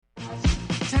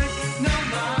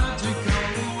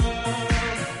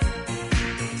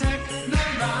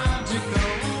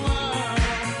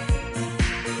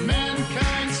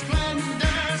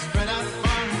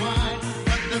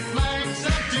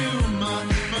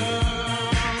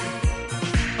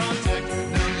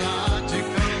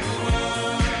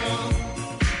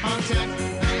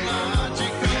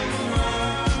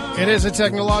It is a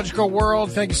technological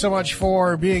world. Thank you so much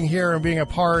for being here and being a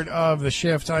part of the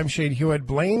shift. I'm Shane Hewitt.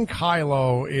 Blaine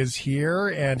Kyllo is here,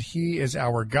 and he is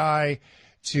our guy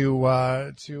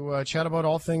to chat about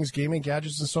all things gaming,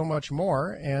 gadgets, and so much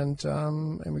more. And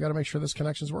we got to make sure this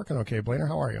connection's working okay. Blainer,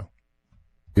 how are you?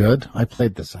 Good. I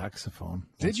played the saxophone.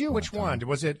 Did you? Which one?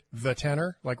 Was it the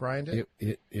tenor, like Ryan did?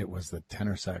 It was the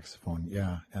tenor saxophone,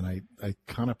 yeah. And I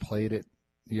kind of played it.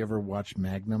 You ever watch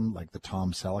Magnum, like the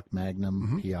Tom Selleck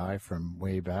Magnum PI from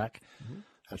way back? Mm-hmm.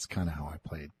 That's kind of how I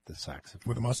played the saxophone.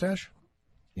 With a mustache?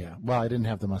 Yeah. Well, I didn't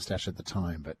have the mustache at the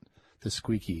time, but the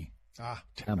squeaky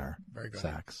tenor very good.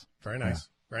 Sax. Very nice.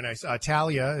 Yeah. Very nice.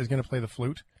 Talia is going to play the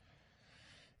flute,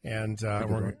 and we're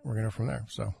going to go from there.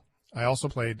 So I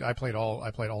played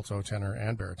alto, tenor,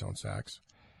 and baritone sax.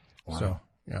 Wow. So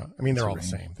yeah, I mean they're all the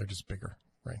same. They're just bigger,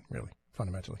 right? Really.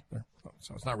 Fundamentally,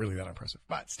 so it's not really that impressive,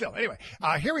 but still. Anyway,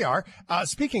 here we are.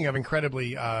 Speaking of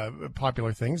incredibly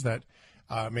popular things that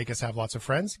make us have lots of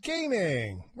friends,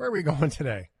 gaming. Where are we going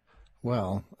today?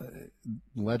 Well,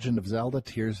 Legend of Zelda: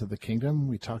 Tears of the Kingdom.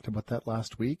 We talked about that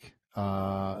last week.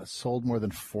 Sold more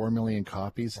than 4 million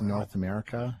copies in North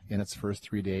America in its first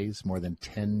 3 days. More than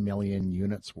 10 million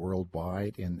units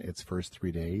worldwide in its first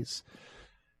 3 days.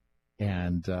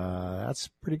 And that's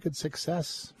pretty good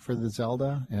success for the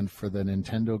Zelda and for the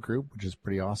Nintendo group, which is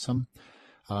pretty awesome.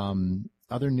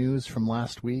 Other news from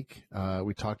last week,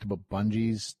 we talked about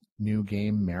Bungie's new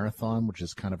game, Marathon, which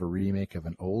is kind of a remake of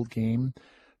an old game.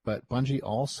 But Bungie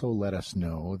also let us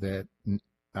know that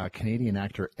Canadian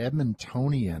actor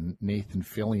Edmontonian Nathan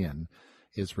Fillion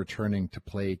is returning to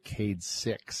play Cade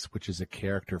Six, which is a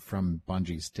character from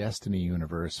Bungie's Destiny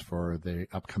universe for the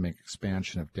upcoming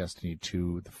expansion of Destiny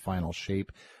 2, The Final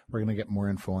Shape. We're going to get more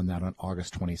info on that on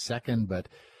August 22nd, but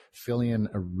Fillion,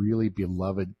 a really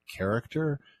beloved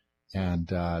character, and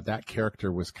that character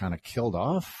was kind of killed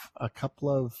off a couple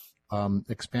of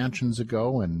expansions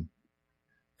ago, and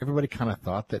everybody kind of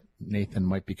thought that Nathan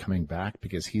might be coming back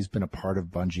because he's been a part of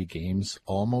Bungie games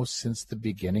almost since the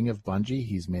beginning of Bungie.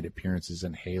 He's made appearances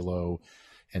in Halo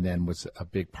and then was a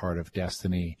big part of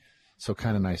Destiny. So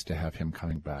kind of nice to have him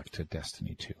coming back to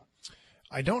Destiny 2.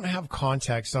 I don't have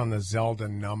context on the Zelda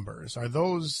numbers. Are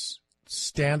those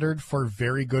standard for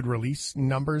very good release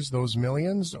numbers, those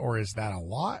millions, or is that a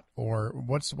lot? Or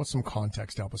what's some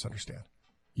context to help us understand?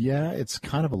 Yeah, it's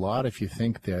kind of a lot if you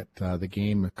think that the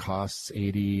game costs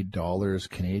 $80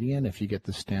 Canadian if you get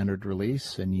the standard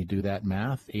release, and you do that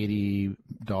math.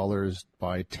 $80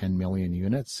 by 10 million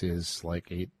units is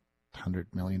like $800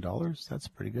 million. That's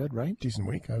pretty good, right? Decent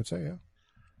week, I would say, yeah.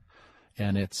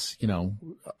 And it's,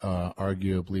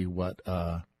 arguably what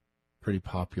a pretty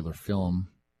popular film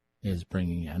is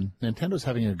bringing in. Nintendo's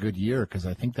having a good year because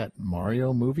I think that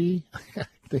Mario movie, I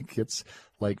think it's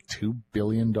like $2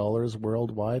 billion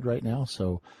worldwide right now.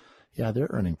 So, yeah,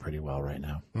 they're earning pretty well right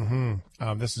now.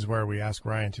 Mm-hmm. This is where we ask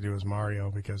Ryan to do his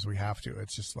Mario because we have to.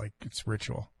 It's just like, it's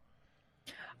ritual.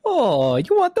 Oh,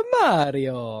 you want the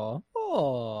Mario?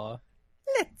 Oh,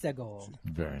 let's go.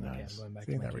 Very nice.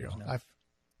 Okay, see, there we go.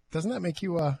 Doesn't that make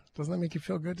you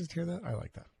feel good to hear that? I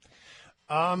like that.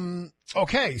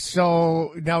 Okay,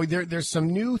 so now there's some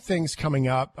new things coming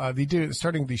up.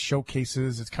 Starting these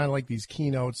showcases. It's kind of like these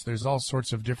keynotes. There's all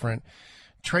sorts of different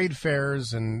trade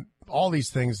fairs and all these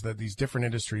things that these different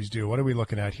industries do. What are we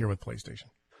looking at here with PlayStation?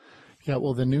 Yeah,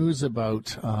 well, the news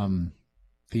about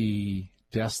the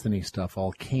Destiny stuff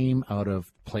all came out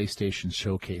of PlayStation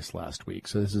Showcase last week.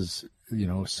 So this is,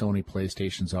 Sony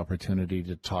PlayStation's opportunity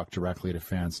to talk directly to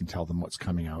fans and tell them what's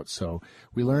coming out. So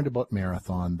we learned about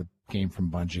Marathon, the game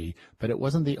from Bungie, but it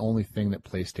wasn't the only thing that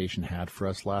PlayStation had for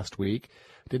us last week.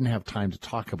 Didn't have time to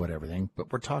talk about everything,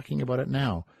 but we're talking about it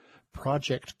now.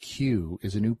 Project Q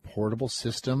is a new portable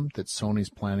system that Sony's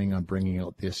planning on bringing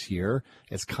out this year.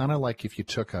 It's kind of like if you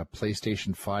took a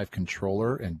PlayStation 5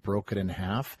 controller and broke it in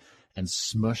half and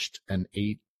smushed an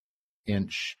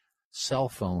 8-inch cell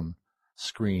phone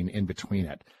screen in between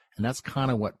it. And that's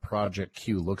kind of what Project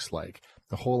Q looks like.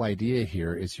 The whole idea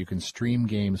here is you can stream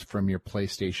games from your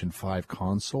PlayStation 5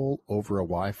 console over a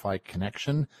Wi-Fi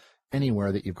connection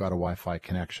anywhere that you've got a Wi-Fi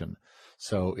connection.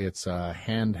 So it's a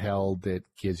handheld that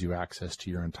gives you access to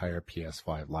your entire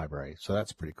PS5 library. So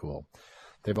that's pretty cool.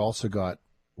 They've also got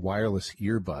wireless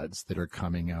earbuds that are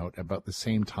coming out about the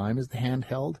same time as the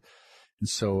handheld. And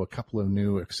so a couple of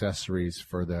new accessories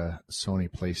for the Sony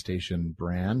PlayStation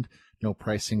brand. No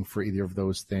pricing for either of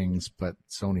those things, but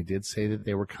Sony did say that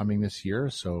they were coming this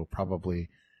year, so probably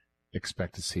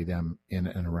expect to see them in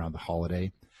and around the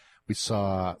holiday. We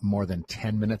saw more than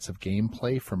 10 minutes of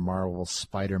gameplay from Marvel's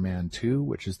Spider-Man 2,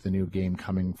 which is the new game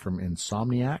coming from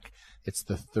Insomniac. It's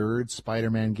the third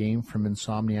Spider-Man game from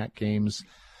Insomniac Games.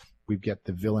 We get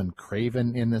the villain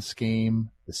Kraven in this game.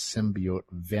 The symbiote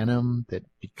Venom that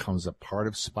becomes a part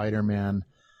of Spider-Man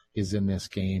is in this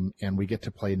game. And we get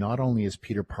to play not only as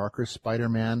Peter Parker's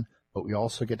Spider-Man, but we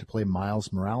also get to play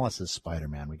Miles Morales'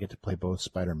 Spider-Man. We get to play both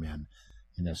Spider-Man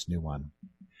in this new one.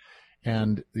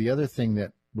 And the other thing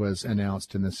that was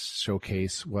announced in this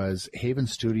showcase was Haven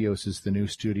Studios is the new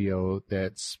studio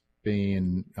that's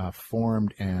being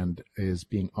formed and is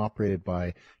being operated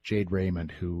by Jade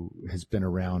Raymond, who has been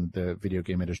around the video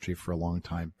game industry for a long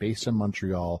time. Based in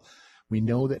Montreal, we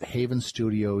know that Haven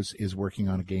Studios is working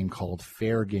on a game called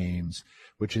Fair Games,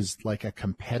 which is like a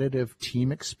competitive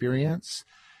team experience.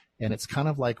 And it's kind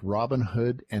of like Robin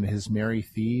Hood and his Merry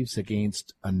Thieves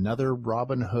against another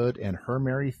Robin Hood and her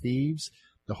Merry Thieves.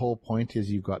 The whole point is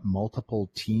you've got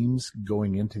multiple teams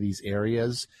going into these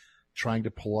areas trying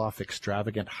to pull off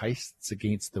extravagant heists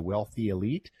against the wealthy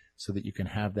elite so that you can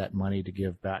have that money to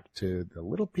give back to the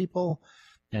little people.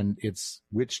 And it's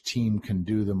which team can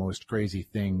do the most crazy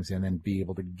things and then be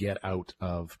able to get out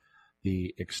of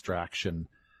the extraction.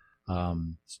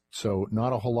 So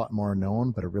not a whole lot more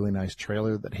known, but a really nice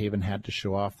trailer that Haven had to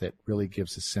show off that really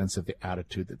gives a sense of the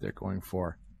attitude that they're going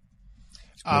for.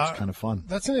 It's kind of fun.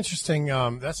 That's an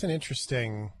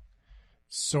interesting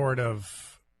sort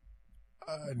of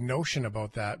notion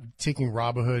about that, taking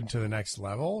Robin Hood to the next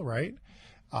level, right?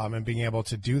 And being able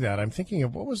to do that. I'm thinking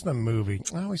of, what was the movie?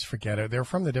 I always forget it. They're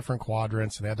from the different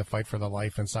quadrants, and they had to fight for their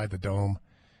life inside the dome.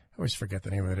 I always forget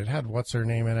the name of it. It had what's her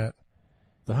name in it?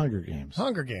 The Hunger Games.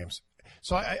 Hunger Games.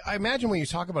 So I imagine when you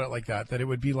talk about it like that it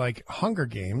would be like Hunger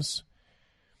Games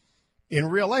in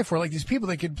real life, where like these people,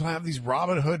 they could have these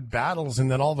Robin Hood battles,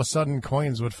 and then all of a sudden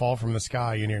coins would fall from the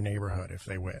sky in your neighborhood if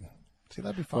they win. See,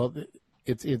 that'd be fun. Well,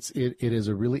 it is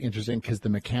a really interesting, because the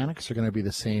mechanics are going to be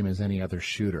the same as any other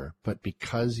shooter, but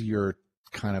because you're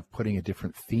kind of putting a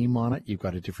different theme on it, you've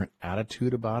got a different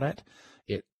attitude about it,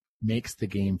 it makes the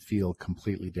game feel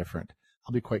completely different.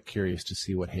 I'll be quite curious to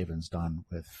see what Haven's done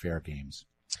with Fair Games.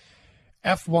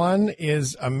 F1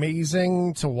 is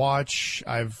amazing to watch.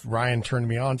 Ryan turned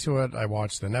me on to it. I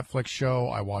watched the Netflix show.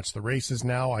 I watch the races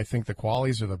now. I think the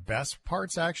qualies are the best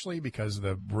parts, actually, because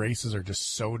the races are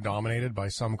just so dominated by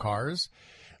some cars.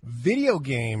 Video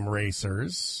game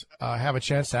racers have a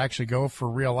chance to actually go for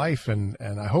real life, and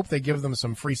I hope they give them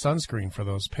some free sunscreen for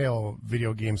those pale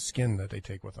video game skin that they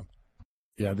take with them.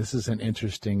 Yeah, this is an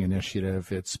interesting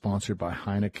initiative. It's sponsored by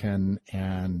Heineken,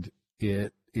 and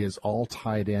it is all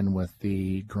tied in with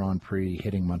the Grand Prix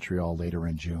hitting Montreal later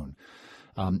in June.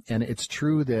 And it's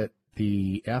true that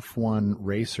the F1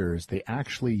 racers, they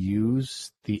actually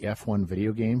use the F1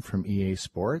 video game from EA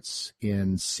Sports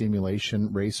in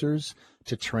simulation racers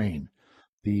to train.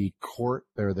 The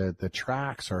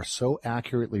tracks are so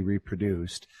accurately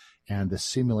reproduced, and the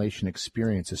simulation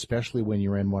experience, especially when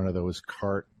you're in one of those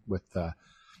cart with the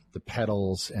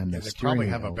pedals and the steering wheels. They probably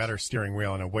have a better steering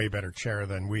wheel and a way better chair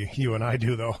than you and I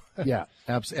do, though. Yeah,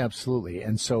 absolutely.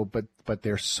 And so, but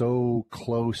they're so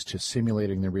close to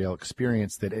simulating the real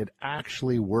experience that it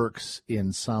actually works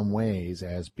in some ways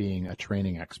as being a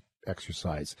training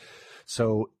exercise.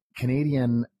 So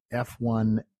Canadian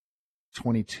F1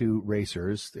 22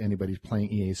 racers, anybody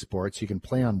playing EA Sports, you can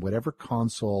play on whatever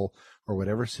console or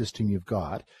whatever system you've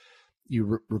got.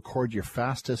 You record your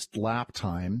fastest lap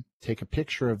time, take a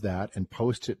picture of that, and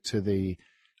post it to the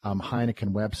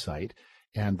Heineken website.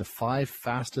 And the 5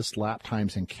 fastest lap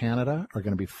times in Canada are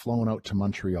going to be flown out to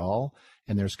Montreal,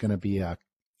 and there's going to be a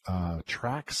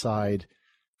trackside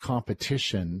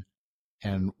competition.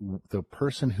 And the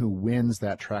person who wins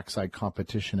that trackside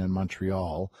competition in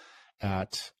Montreal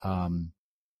at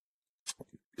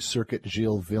Circuit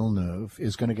Gilles Villeneuve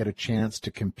is going to get a chance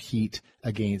to compete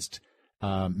against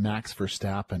Max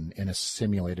Verstappen in a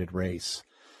simulated race.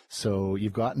 So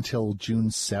you've got until June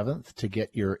 7th to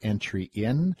get your entry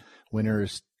in.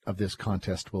 Winners of this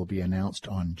contest will be announced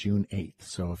on June 8th.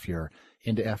 So if you're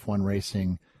into F1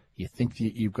 racing, you think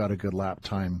you've got a good lap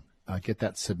time, get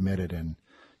that submitted, and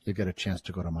you'll get a chance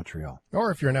to go to Montreal.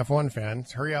 Or if you're an F1 fan,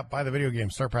 hurry up, buy the video game,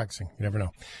 start practicing. You never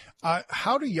know.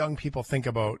 How do young people think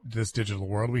about this digital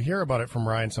world? We hear about it from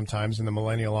Ryan sometimes in the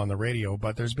Millennial on the radio,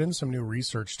 but there's been some new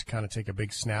research to kind of take a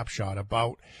big snapshot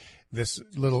about this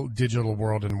little digital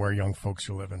world and where young folks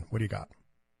are living. What do you got?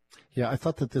 Yeah, I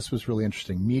thought that this was really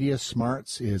interesting. Media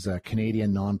Smarts is a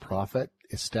Canadian nonprofit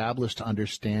established to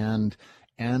understand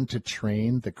and to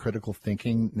train the critical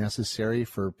thinking necessary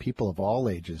for people of all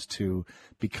ages to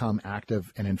become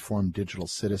active and informed digital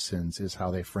citizens, is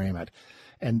how they frame it.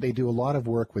 And they do a lot of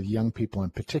work with young people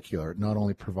in particular, not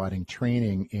only providing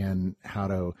training in how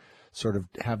to sort of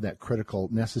have that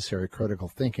necessary critical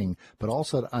thinking, but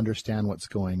also to understand what's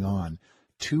going on.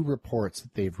 two reports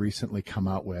that they've recently come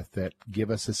out with that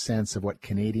give us a sense of what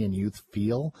Canadian youth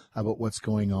feel about what's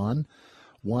going on.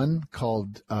 One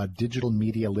called Digital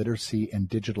Media Literacy and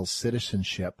Digital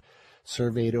Citizenship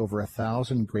surveyed over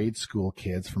 1,000 grade school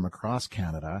kids from across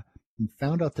Canada and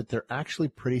found out that they're actually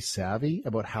pretty savvy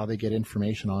about how they get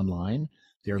information online.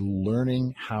 They're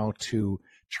learning how to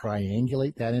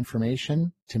triangulate that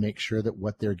information to make sure that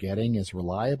what they're getting is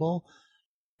reliable.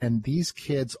 And these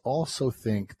kids also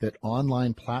think that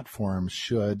online platforms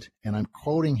should, and I'm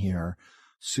quoting here,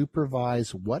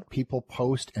 supervise what people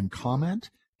post and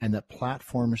comment, and that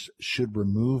platforms should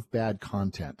remove bad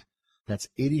content. That's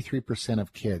 83%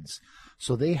 of kids.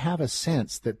 So they have a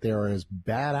sense that there is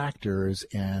bad actors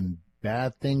and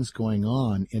bad things going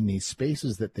on in these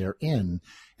spaces that they're in,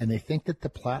 and they think that the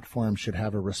platform should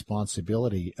have a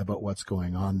responsibility about what's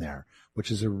going on there,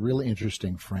 which is a really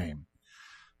interesting frame.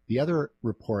 The other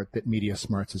report that Media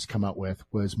Smarts has come out with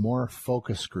was more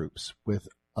focus groups with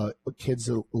kids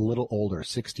a little older,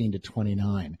 16 to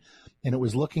 29, and it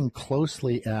was looking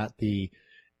closely at the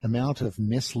amount of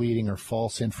misleading or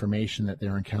false information that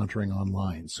they're encountering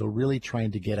online. So really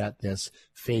trying to get at this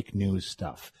fake news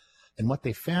stuff. And what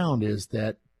they found is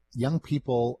that young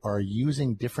people are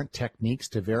using different techniques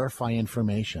to verify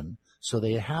information, so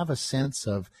they have a sense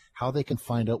of how they can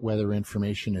find out whether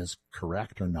information is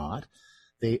correct or not.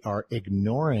 They are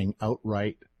ignoring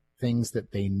outright things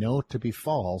that they know to be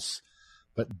false.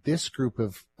 But this group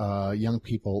of young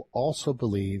people also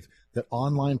believe that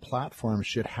online platforms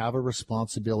should have a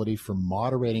responsibility for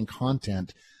moderating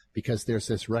content, because there's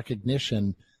this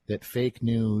recognition that fake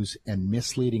news and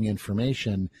misleading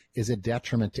information is a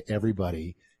detriment to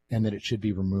everybody, and that it should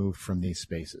be removed from these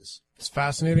spaces. It's a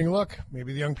fascinating look.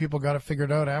 Maybe the young people got it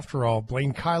figured out after all.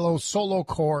 Blaine Kyllo,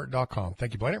 solocore.com.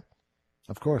 Thank you, Blainer.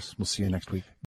 Of course. We'll see you next week.